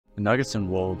The Nuggets and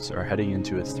Wolves are heading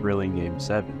into a thrilling Game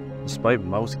 7, despite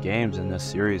most games in this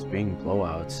series being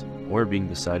blowouts or being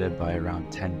decided by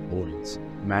around 10 points.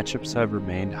 The matchups have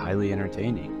remained highly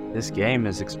entertaining. This game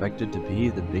is expected to be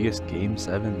the biggest Game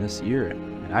 7 this year,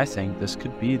 and I think this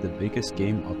could be the biggest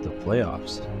game of the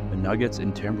playoffs. The Nuggets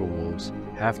and Timberwolves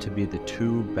have to be the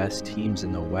two best teams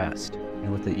in the West,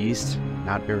 and with the East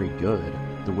not very good,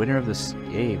 the winner of this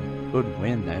game could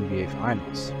win the NBA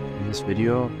Finals. In this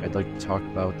video, I'd like to talk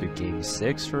about the Game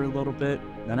 6 for a little bit,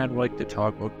 then I'd like to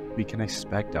talk what we can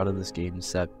expect out of this Game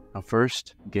 7. Now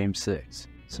first, Game 6.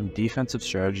 Some defensive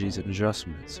strategies and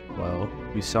adjustments. Well,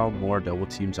 we saw more double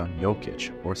teams on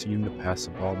Jokic, forcing him to pass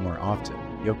the ball more often.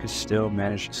 Jokic still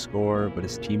managed to score, but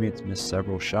his teammates missed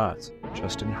several shots.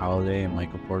 Justin Holiday and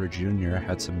Michael Porter Jr.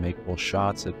 had some makeable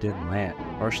shots that didn't land,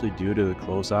 partially due to the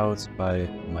closeouts by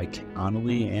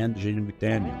Conley and Jaden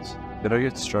McDaniels. The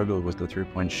Nuggets struggled with the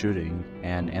three-point shooting,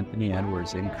 and Anthony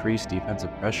Edwards' increased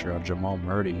defensive pressure on Jamal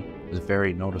Murray was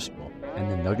very noticeable, and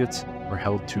the Nuggets were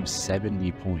held to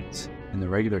 70 points. In the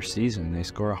regular season, they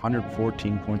score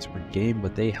 114 points per game,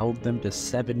 but they held them to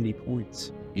 70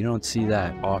 points. You don't see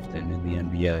that often in the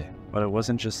NBA. But it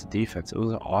wasn't just the defense, it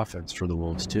was the offense for the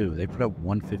Wolves too. They put up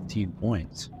 115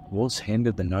 points. The Wolves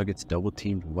handled the Nuggets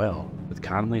double-teamed well, with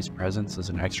Conley's presence as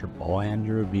an extra ball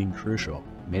handler being crucial.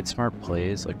 Made smart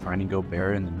plays like finding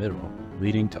Gobert in the middle,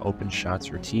 leading to open shots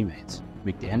for teammates.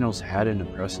 McDaniels had an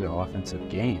impressive offensive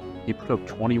game. He put up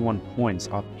 21 points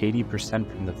off 80%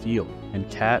 from the field, and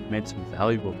Cat made some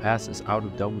valuable passes out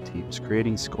of double teams,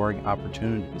 creating scoring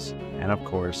opportunities. And of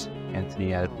course,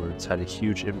 Anthony Edwards had a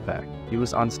huge impact. He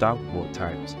was unstoppable at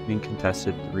times, being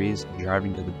contested threes and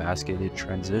driving to the basket in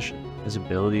transition. His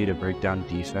ability to break down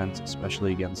defense,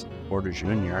 especially against Porter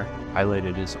Jr.,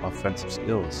 highlighted his offensive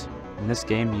skills. In this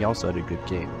game, he also had a good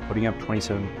game, putting up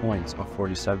 27 points off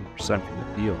 47% from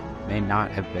the field. It may not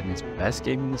have been his best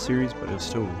game in the series, but it was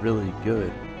still really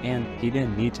good, and he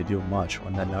didn't need to do much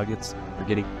when the Nuggets were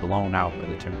getting blown out by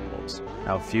the Timberwolves.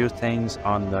 Now, a few things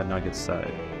on the Nuggets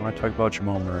side. I want to talk about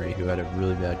Jamal Murray, who had a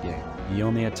really bad game. He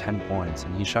only had 10 points,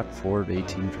 and he shot 4 of 18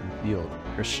 from the field.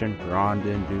 Christian Braun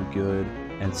didn't do good,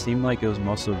 and it seemed like it was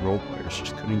most of the role players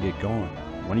just couldn't get going.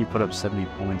 When you put up 70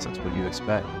 points, that's what you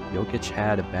expect. Jokic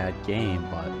had a bad game,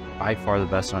 but by far the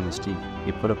best on his team.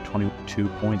 He put up 22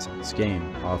 points in this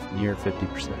game off near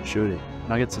 50% shooting.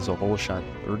 Nuggets as a whole shot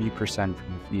 30%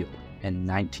 from the field and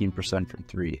 19% from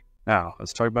 3. Now,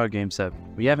 let's talk about Game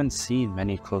 7. We haven't seen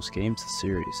many close games this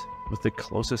series, with the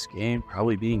closest game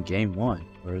probably being Game 1,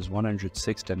 where it was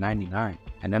 106-99.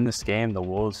 And in this game, the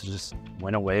Wolves just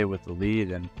went away with the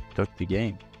lead and took the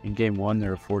game. In Game 1,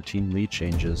 there were 14 lead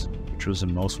changes, which was the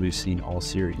most we've seen all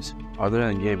series. Other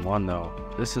than Game 1 though,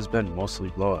 this has been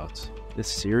mostly blowouts. This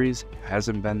series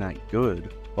hasn't been that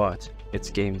good, but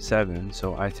it's Game 7,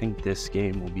 so I think this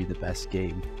game will be the best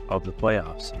game of the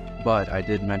playoffs. But I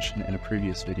did mention in a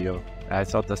previous video that I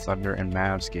thought the Thunder and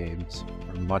Mavs games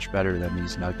were much better than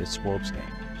these Nuggets-Wolves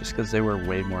games, just because they were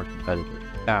way more competitive.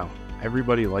 Now,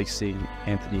 everybody likes seeing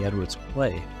Anthony Edwards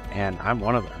play, and I'm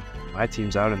one of them. My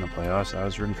team's out in the playoffs. I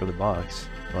was rooting for the Bucks,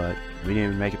 but we didn't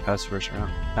even make it past the first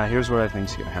round. Now here's what I think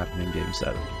is going to happen in Game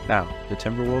 7. Now, the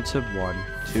Timberwolves have won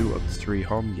 2 of the 3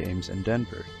 home games in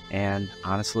Denver, and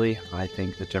honestly, I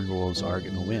think the Timberwolves are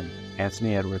going to win.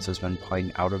 Anthony Edwards has been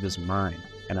playing out of his mind,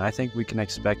 and I think we can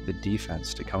expect the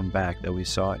defense to come back that we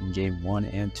saw in Game 1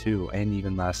 and 2 and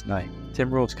even last night.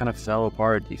 Timberwolves kind of fell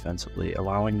apart defensively,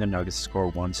 allowing the Nuggets to score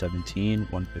 117,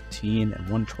 115, and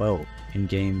 112 in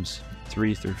Games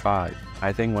 3 through 5.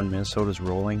 I think when Minnesota's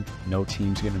rolling, no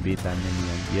team's going to beat them in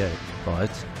the NBA,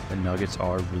 but the Nuggets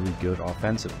are really good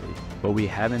offensively. But we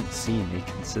haven't seen a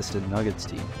consistent Nuggets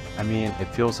team. I mean,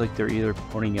 it feels like they're either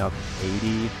putting up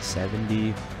 80,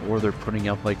 70, or they're putting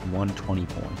up like 120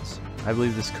 points. I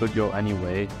believe this could go any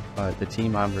way, but the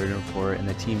team I'm rooting for and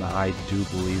the team I do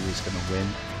believe is going to win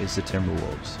is the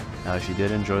Timberwolves. Now, if you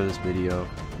did enjoy this video,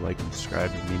 like and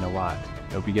subscribe would mean a lot.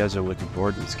 I hope you guys are looking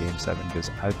forward to this Game 7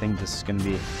 because I think this is going to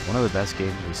be one of the best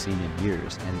games we've seen in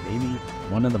years and maybe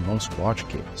one of the most watched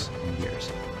games in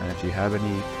years. And if you have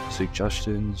any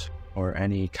suggestions or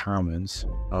any comments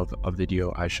of a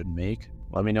video I should make,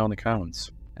 let me know in the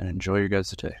comments and enjoy your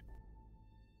guys' day.